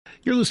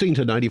You're listening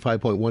to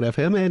 95.1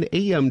 FM and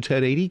AM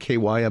 1080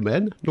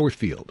 KYMN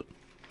Northfield.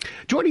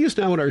 Joining us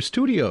now in our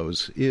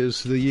studios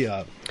is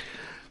the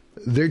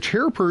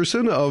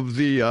chairperson of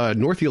the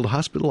Northfield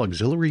Hospital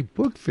Auxiliary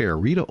Book Fair.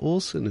 Rita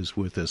Olson is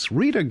with us.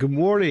 Rita, good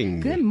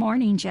morning. Good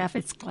morning, Jeff.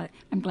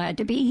 I'm glad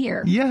to be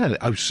here. Yeah,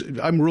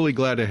 I'm really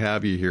glad to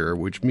have you here,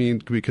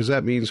 because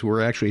that means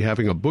we're actually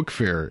having a book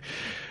fair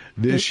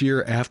this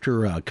year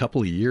after a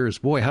couple of years.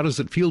 Boy, how does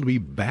it feel to be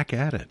back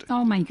at it?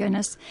 Oh, my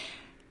goodness.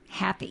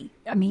 Happy.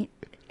 I mean,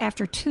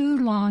 after 2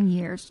 long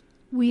years,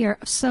 we are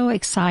so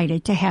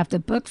excited to have the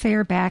book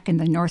fair back in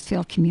the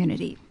Northfield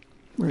community.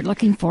 We're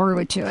looking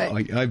forward to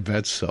it. I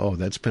bet so.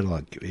 It's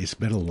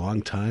been a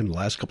long time. The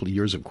last couple of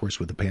years, of course,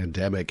 with the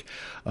pandemic,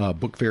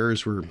 book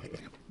fairs were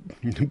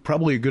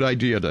probably a good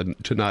idea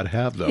to not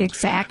have them.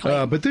 Exactly.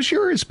 But this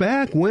year it's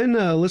back. When?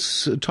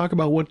 Let's talk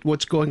about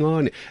what's going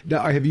on.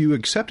 Now, have you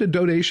accepted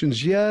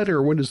donations yet,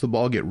 or when does the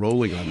ball get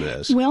rolling on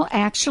this? Well,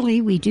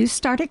 actually, we do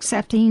start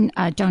accepting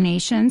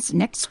donations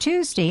next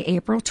Tuesday,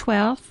 April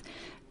 12th,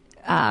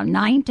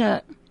 9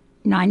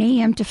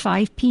 a.m. to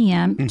 5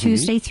 p.m.,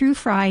 Tuesday through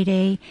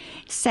Friday.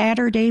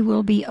 Saturday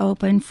will be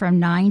open from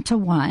 9 to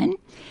 1.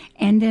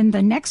 And then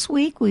the next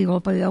week, we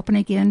will be open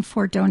again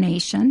for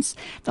donations.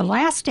 The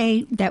last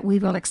day that we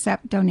will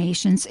accept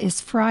donations is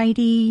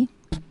Friday,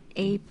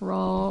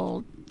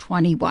 April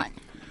 21.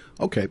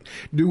 Okay.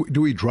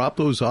 Do we drop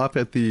those off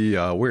at the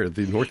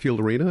Northfield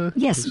Arena?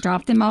 Yes,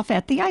 drop them off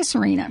at the ice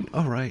arena.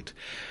 All right.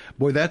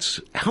 Boy,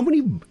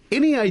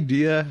 any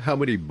idea how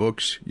many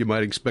books you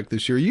might expect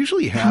this year? You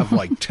usually have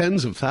like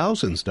tens of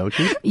thousands, don't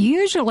you?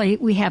 Usually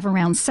we have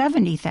around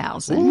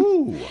 70,000.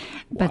 Ooh, wow.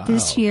 But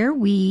this year,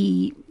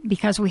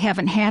 because we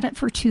haven't had it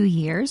for 2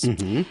 years,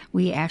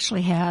 we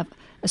actually have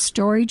a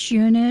storage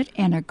unit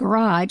and a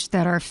garage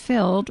that are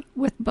filled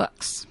with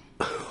books.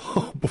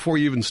 Before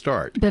you even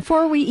start?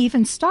 Before we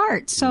even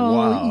start. So,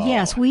 wow.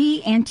 Yes,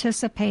 we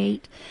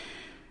anticipate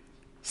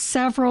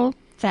several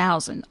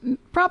thousand,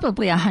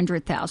 probably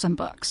 100,000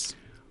 books.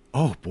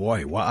 Oh,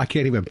 boy. Wow, I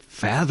can't even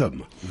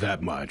fathom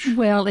that much.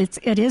 Well,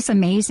 it is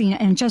amazing.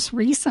 And just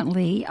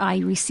recently, I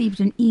received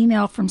an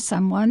email from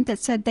someone that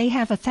said they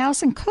have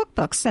 1,000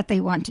 cookbooks that they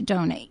want to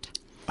donate.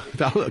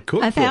 1,000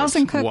 cookbooks?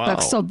 1,000 cookbooks. Wow.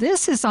 So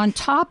this is on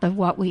top of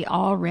what we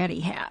already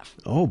have.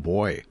 Oh,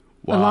 boy.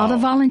 Wow. A lot of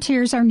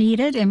volunteers are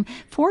needed, and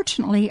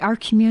fortunately, our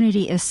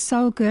community is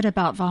so good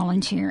about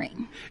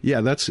volunteering.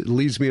 Yeah, that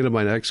leads me into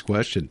my next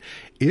question.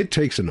 It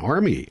takes an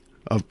army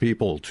of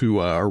people to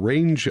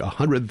arrange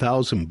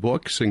 100,000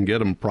 books and get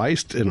them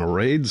priced and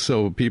arrayed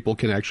so people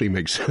can actually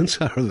make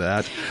sense out of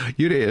that.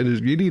 You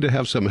need to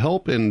have some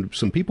help and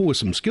some people with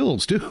some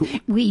skills, too.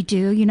 We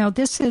do. You know,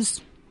 this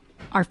is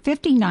our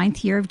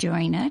 59th year of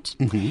doing it.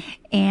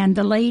 And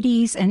the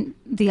ladies and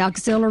the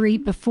auxiliary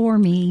before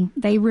me,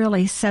 they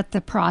really set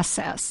the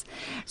process.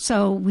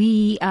 So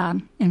we,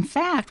 in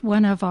fact,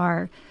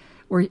 our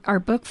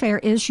book fair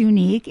is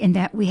unique in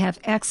that we have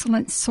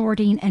excellent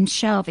sorting and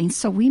shelving.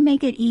 So we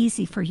make it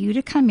easy for you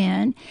to come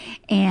in,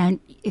 and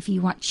if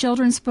you want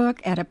children's book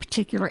at a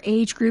particular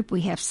age group,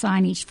 we have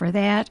signage for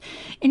that.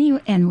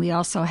 And we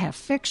also have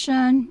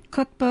fiction,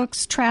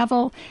 cookbooks,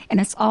 travel,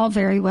 and it's all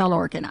very well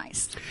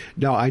organized.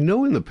 Now, I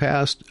know in the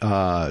past,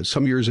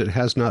 some years it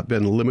has not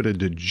been limited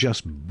to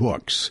just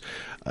books.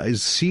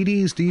 Is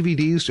CDs,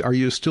 DVDs, are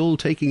you still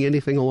taking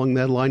anything along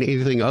that line,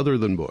 anything other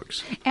than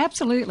books?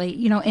 Absolutely.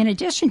 You know, in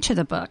addition to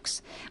the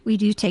books, we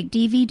do take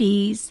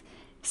DVDs,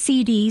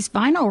 CDs,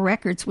 vinyl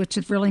records, which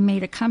have really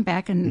made a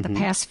comeback in the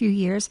past few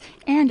years,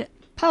 and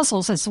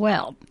puzzles as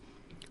well.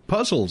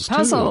 Puzzles, too.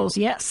 Puzzles,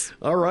 yes.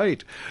 All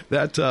right.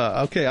 That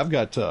okay. I've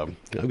got a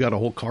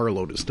whole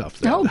carload of stuff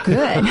there. Oh,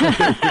 good.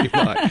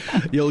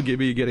 You'll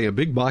be getting a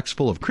big box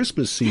full of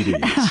Christmas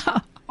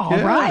CDs. All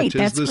right,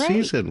 that's great. The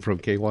season from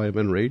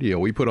KYMN Radio.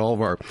 We put all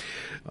of our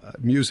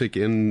music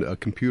in a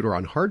computer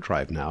on hard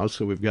drive now,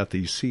 so we've got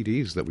these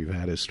CDs that we've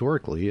had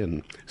historically,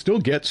 and still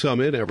get some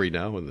in every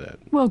now and then.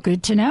 Well,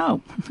 good to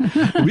know.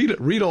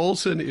 Rita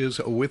Olson is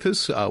with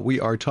us. We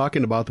are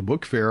talking about the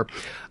book fair.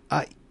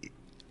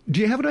 Do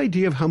you have an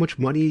idea of how much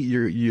money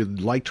you'd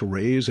like to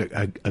raise,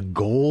 a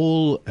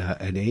goal,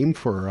 an aim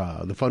for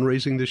the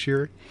fundraising this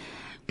year?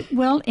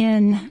 Well,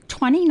 in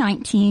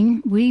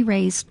 2019, we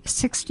raised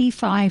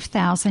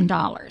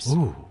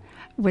 $65,000,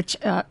 which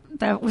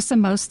that was the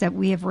most that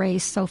we have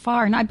raised so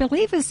far. And I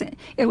believe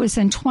it was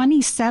in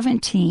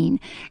 2017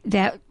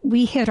 that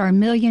we hit our $1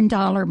 million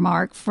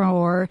mark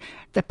for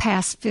the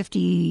past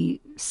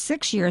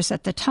 56 years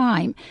at the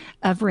time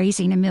of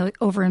raising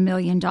over $1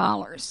 million.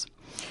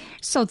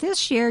 So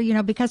this year, you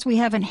know, because we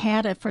haven't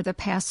had it for the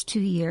past 2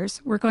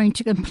 years, we're going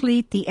to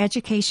complete the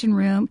education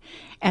room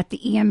at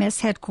the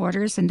EMS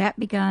headquarters, and that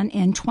began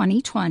in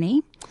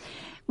 2020.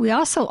 We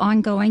also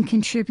ongoing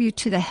contribute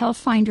to the Health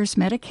Finders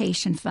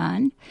Medication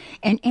Fund,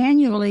 and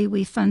annually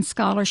we fund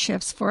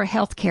scholarships for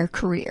healthcare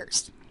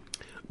careers.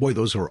 Boy,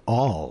 those are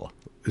all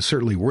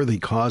certainly worthy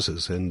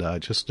causes, and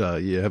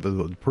you have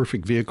a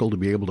perfect vehicle to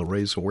be able to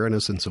raise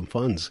awareness and some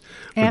funds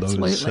for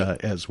those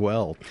as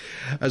well.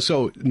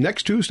 So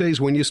next Tuesday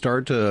is when you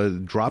start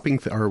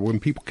when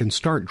people can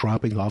start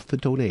dropping off the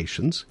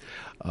donations.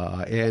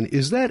 And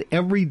is that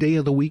every day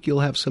of the week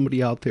you'll have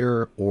somebody out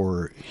there,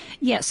 or?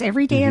 Yes,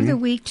 every day of the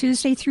week,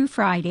 Tuesday through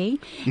Friday.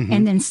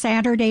 And then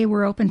Saturday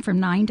we're open from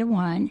 9 to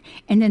 1.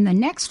 And then the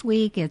next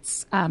week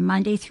it's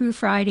Monday through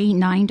Friday,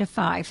 9 to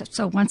 5.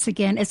 So once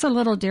again, it's a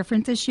little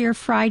different this year.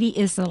 Friday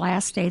is the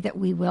last day that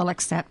we will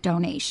accept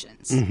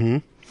donations.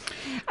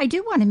 I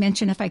do want to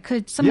mention, if I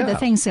could, some of the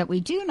things that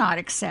we do not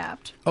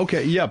accept.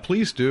 Okay, yeah,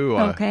 please do.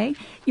 Okay.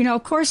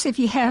 Of course, if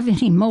you have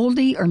any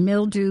moldy or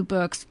mildew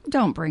books,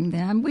 don't bring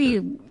them.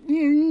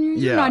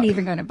 You're not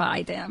even going to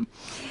buy them.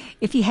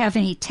 If you have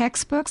any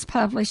textbooks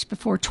published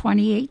before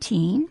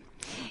 2018,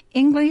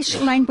 English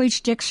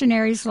language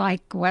dictionaries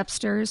like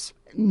Webster's,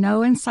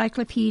 no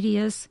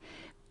encyclopedias,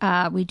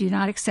 we do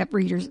not accept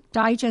Reader's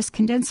Digest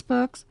condensed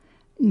books,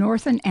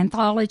 Northern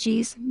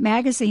anthologies,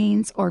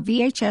 magazines, or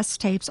VHS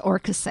tapes or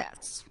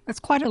cassettes. That's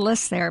quite a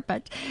list there,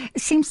 but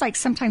it seems like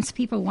sometimes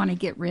people want to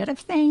get rid of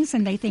things,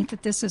 and they think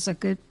that this is a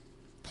good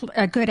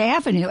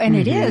avenue, and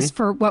it is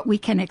for what we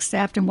can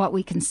accept and what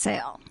we can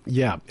sell.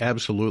 Yeah,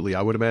 absolutely.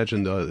 I would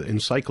imagine the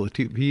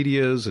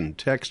encyclopedias and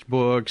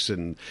textbooks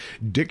and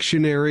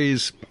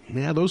dictionaries,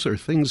 those are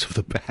things of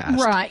the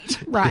past.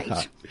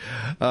 Right.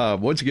 Yeah.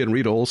 Once again,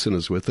 Rita Olson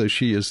is with us.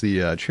 She is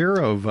the chair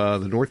of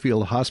the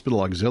Northfield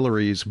Hospital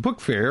Auxiliaries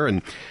Book Fair.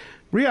 And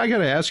Rita, I got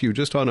to ask you,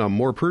 just on a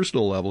more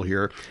personal level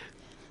here,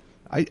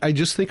 I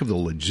just think of the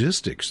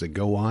logistics that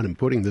go on in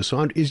putting this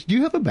on. Do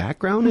you have a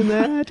background in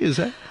that? Is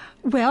that?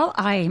 Well,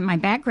 my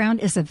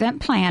background is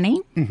event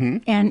planning,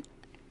 and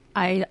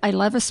I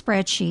love a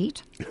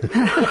spreadsheet.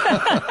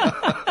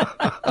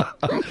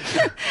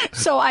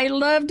 So I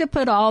love to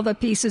put all the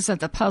pieces of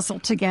the puzzle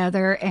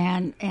together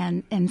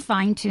and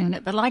fine-tune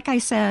it. But like I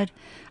said,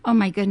 oh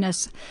my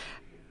goodness,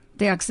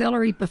 the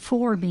auxiliary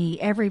before me,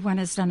 everyone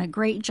has done a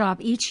great job.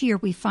 Each year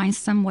we find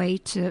some way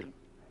to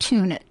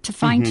tune it, to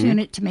fine-tune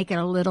it, to make it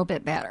a little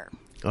bit better.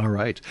 All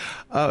right.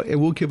 And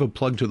we'll give a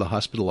plug to the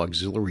hospital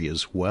auxiliary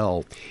as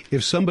well.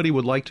 If somebody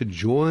would like to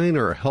join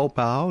or help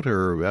out,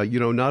 or,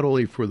 not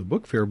only for the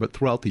book fair, but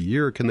throughout the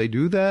year, can they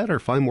do that or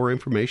find more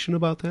information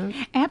about that?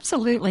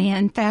 Absolutely.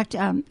 In fact,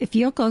 if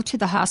you'll go to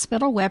the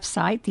hospital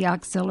website, the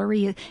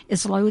auxiliary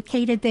is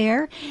located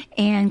there,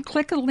 and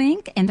click a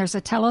link, and there's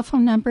a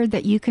telephone number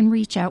that you can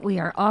reach out. We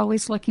are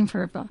always looking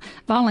for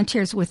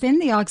volunteers within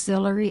the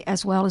auxiliary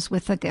as well as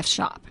with the gift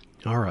shop.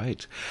 All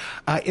right.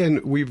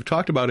 And we've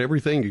talked about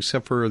everything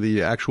except for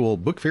the actual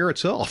book fair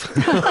itself.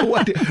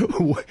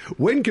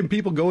 When can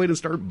people go in and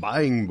start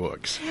buying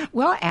books?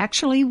 Well,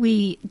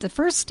 actually, the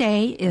first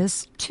day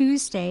is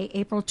Tuesday,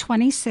 April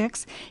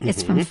 26th.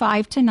 It's from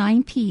 5 to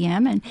 9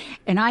 p.m.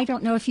 And I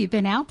don't know if you've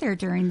been out there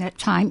during that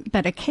time,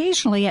 but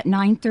occasionally at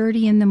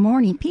 9:30 in the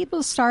morning,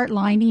 people start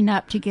lining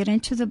up to get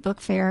into the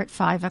book fair at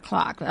 5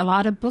 o'clock. A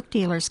lot of book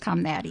dealers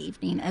come that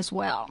evening as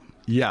well.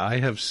 Yeah, I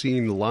have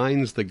seen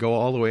lines that go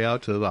all the way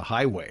out to the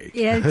highway.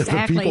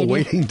 Exactly. People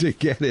waiting to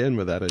get in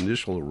with that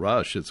initial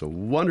rush. It's a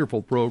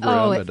wonderful program.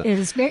 Oh,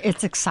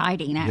 it's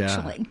exciting,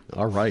 actually. Yeah.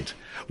 All right.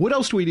 What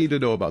else do we need to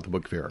know about the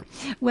book fair?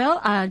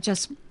 Well,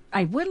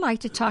 I would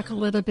like to talk a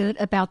little bit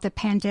about the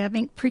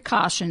pandemic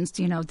precautions, this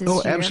year.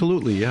 Oh,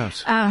 absolutely,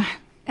 yes.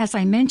 As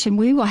I mentioned,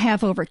 we will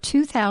have over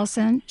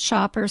 2,000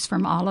 shoppers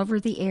from all over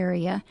the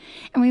area,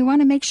 and we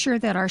want to make sure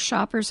that our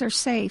shoppers are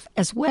safe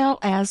as well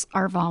as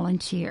our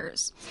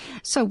volunteers.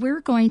 So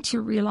we're going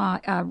to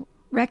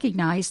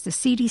recognize the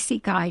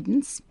CDC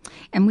guidance,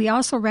 and we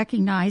also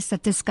recognize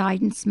that this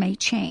guidance may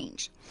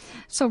change.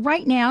 So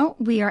right now,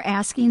 we are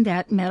asking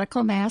that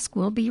medical mask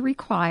will be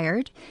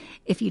required.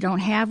 If you don't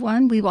have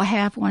one, we will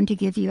have one to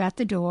give you at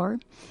the door.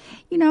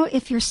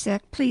 If you're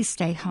sick, please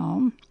stay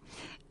home.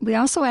 We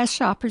also ask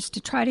shoppers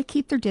to try to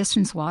keep their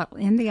distance while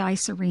in the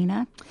ice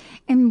arena,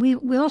 and we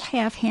will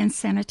have hand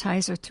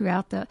sanitizer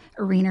throughout the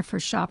arena for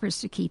shoppers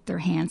to keep their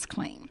hands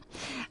clean.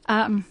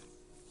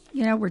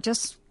 We're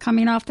just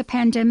coming off the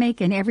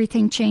pandemic, and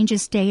everything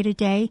changes day to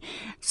day.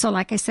 So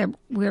like I said,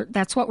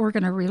 that's what we're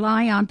going to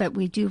rely on, but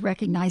we do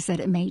recognize that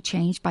it may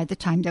change by the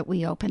time that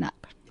we open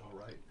up. All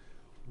right.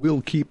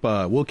 We'll keep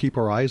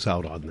our eyes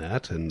out on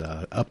that and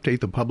update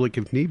the public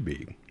if need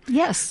be.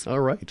 Yes.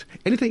 All right.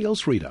 Anything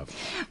else, Rita?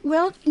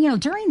 Well,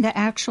 during the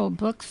actual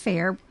book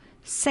fair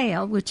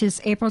sale, which is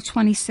April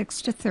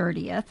 26th to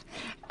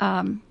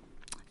 30th,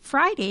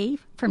 Friday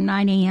from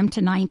 9 a.m.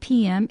 to 9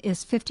 p.m.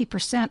 is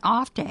 50%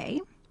 off day.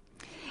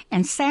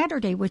 And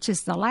Saturday, which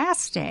is the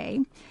last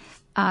day,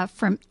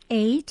 from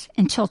 8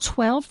 until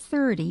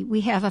 12:30,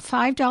 we have a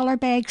 $5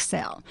 bag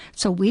sale.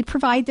 So we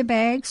provide the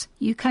bags.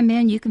 You come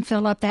in, you can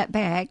fill up that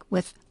bag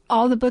with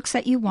all the books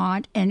that you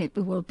want, and it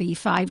will be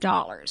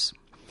 $5.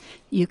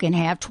 You can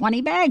have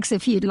 20 bags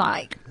if you'd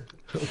like.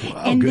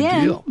 Wow, and good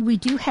then deal. We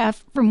do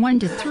have, from 1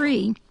 to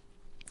 3,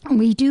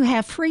 we do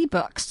have free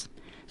books.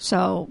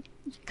 So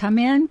come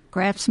in,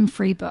 grab some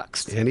free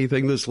books.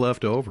 Anything that's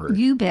left over.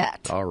 You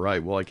bet. All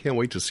right. Well, I can't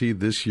wait to see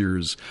this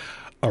year's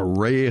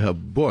array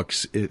of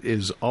books. It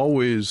is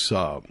always,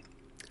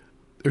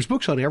 there's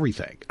books on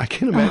everything. I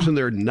can't imagine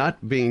there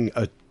not being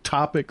a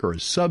topic or a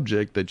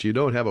subject that you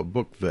don't have a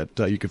book that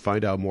you can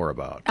find out more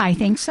about. I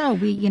think so.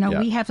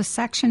 We have a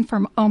section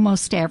from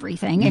almost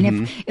everything.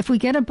 And if we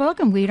get a book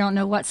and we don't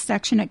know what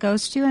section it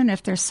goes to, and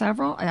if there's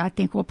several, I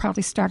think we'll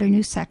probably start a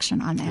new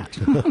section on that.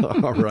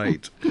 All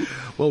right.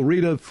 Well,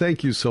 Rita,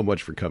 thank you so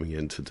much for coming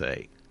in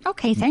today.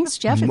 Okay, thanks,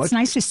 Jeff. It's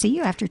nice to see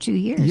you after 2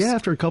 years. Yeah,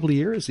 after a couple of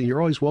years. And you're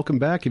always welcome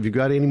back. If you've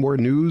got any more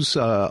news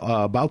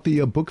about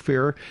the book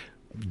fair,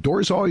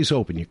 doors always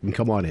open. You can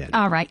come on in.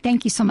 All right.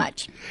 Thank you so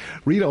much.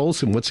 Rita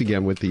Olson, once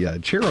again, with the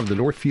chair of the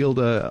Northfield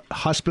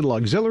Hospital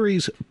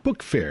Auxiliaries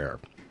Book Fair.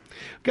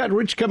 Got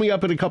Rich coming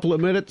up in a couple of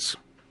minutes.